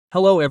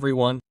Hello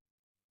everyone.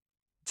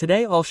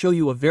 Today I'll show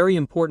you a very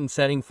important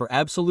setting for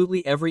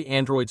absolutely every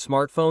Android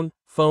smartphone,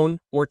 phone,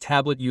 or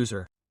tablet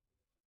user.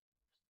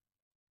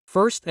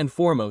 First and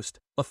foremost,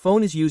 a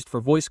phone is used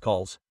for voice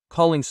calls,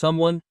 calling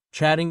someone,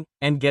 chatting,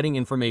 and getting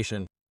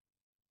information.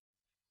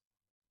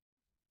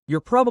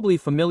 You're probably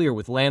familiar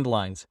with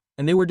landlines,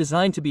 and they were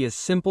designed to be as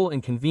simple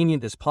and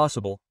convenient as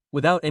possible,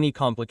 without any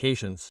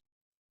complications.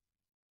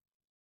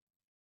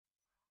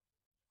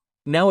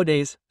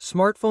 Nowadays,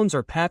 smartphones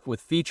are packed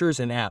with features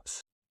and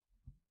apps.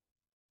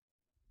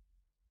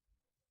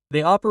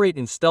 They operate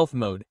in stealth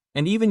mode,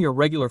 and even your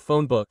regular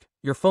phone book,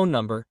 your phone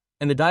number,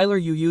 and the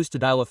dialer you use to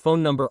dial a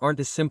phone number aren't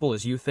as simple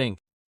as you think.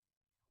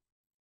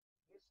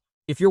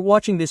 If you're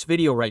watching this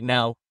video right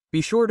now,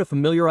 be sure to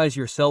familiarize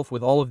yourself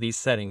with all of these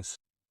settings.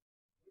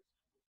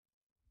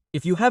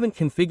 If you haven't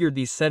configured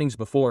these settings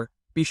before,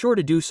 be sure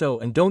to do so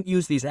and don't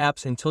use these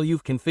apps until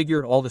you've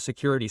configured all the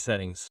security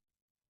settings.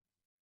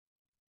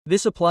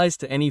 This applies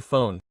to any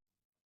phone.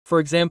 For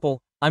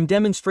example, I'm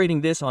demonstrating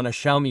this on a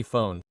Xiaomi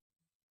phone.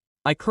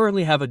 I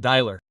currently have a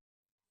dialer.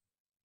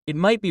 It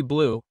might be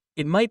blue,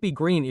 it might be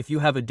green if you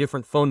have a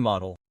different phone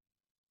model.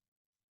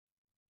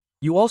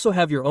 You also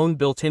have your own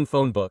built-in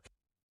phone book.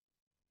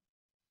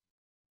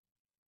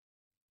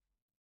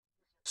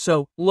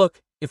 So, look,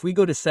 if we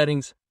go to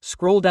settings,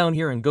 scroll down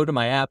here and go to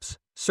my apps,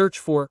 search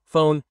for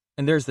phone,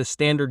 and there's the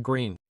standard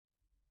green.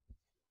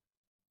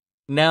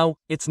 Now,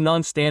 it's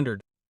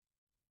non-standard.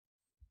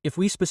 If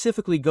we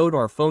specifically go to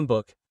our phone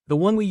book, the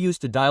one we use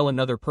to dial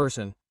another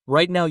person,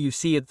 right now you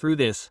see it through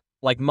this,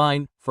 like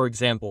mine, for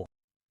example.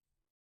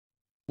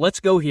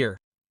 Let's go here.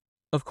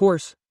 Of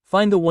course,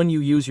 find the one you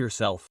use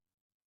yourself.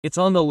 It's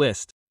on the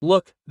list.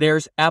 Look,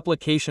 there's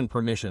application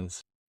permissions.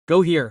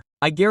 Go here.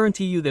 I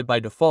guarantee you that by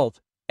default,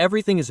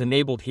 everything is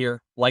enabled here,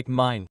 like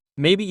mine.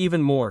 Maybe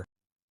even more.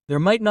 There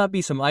might not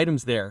be some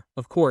items there,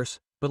 of course,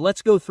 but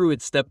let's go through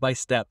it step by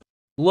step.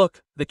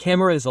 Look, the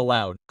camera is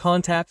allowed,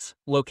 contacts,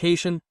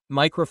 location,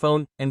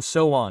 microphone, and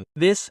so on.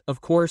 This,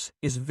 of course,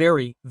 is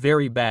very,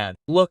 very bad.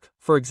 Look,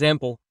 for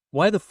example,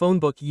 why the phone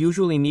book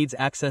usually needs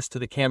access to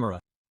the camera.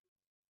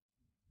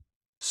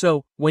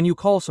 So, when you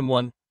call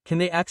someone, can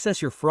they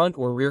access your front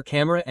or rear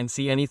camera and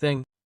see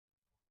anything?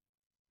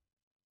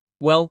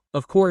 Well,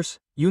 of course,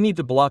 you need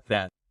to block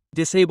that.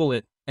 Disable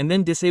it, and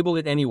then disable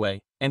it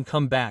anyway, and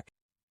come back.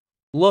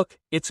 Look,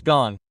 it's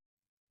gone.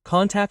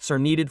 Contacts are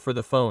needed for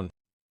the phone.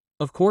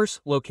 Of course,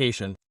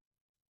 location.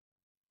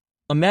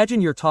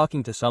 Imagine you're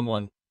talking to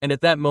someone, and at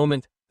that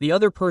moment, the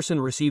other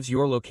person receives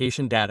your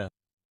location data.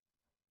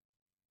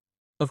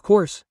 Of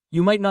course,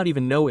 you might not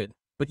even know it,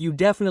 but you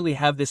definitely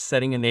have this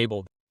setting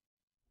enabled.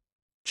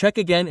 Check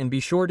again and be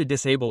sure to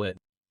disable it.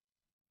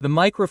 The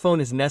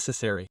microphone is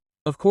necessary.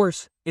 Of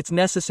course, it's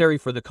necessary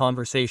for the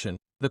conversation.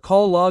 The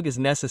call log is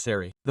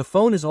necessary. The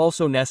phone is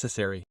also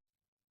necessary.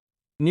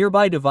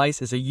 Nearby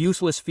device is a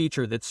useless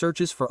feature that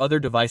searches for other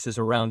devices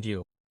around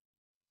you.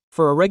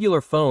 For a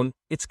regular phone,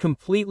 it's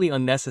completely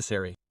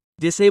unnecessary.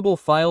 Disable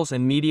files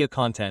and media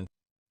content.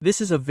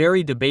 This is a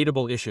very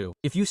debatable issue.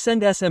 If you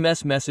send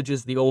SMS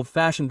messages the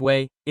old-fashioned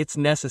way, it's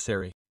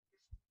necessary.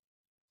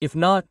 If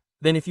not,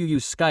 then if you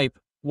use Skype,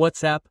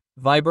 WhatsApp,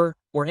 Viber,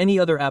 or any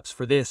other apps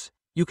for this,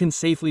 you can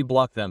safely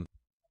block them.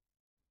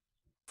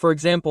 For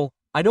example,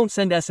 I don't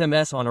send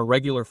SMS on a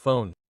regular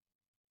phone.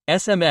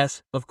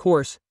 SMS, of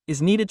course,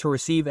 is needed to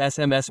receive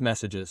SMS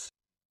messages.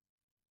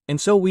 And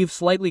so we've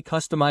slightly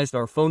customized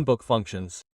our phone book functions.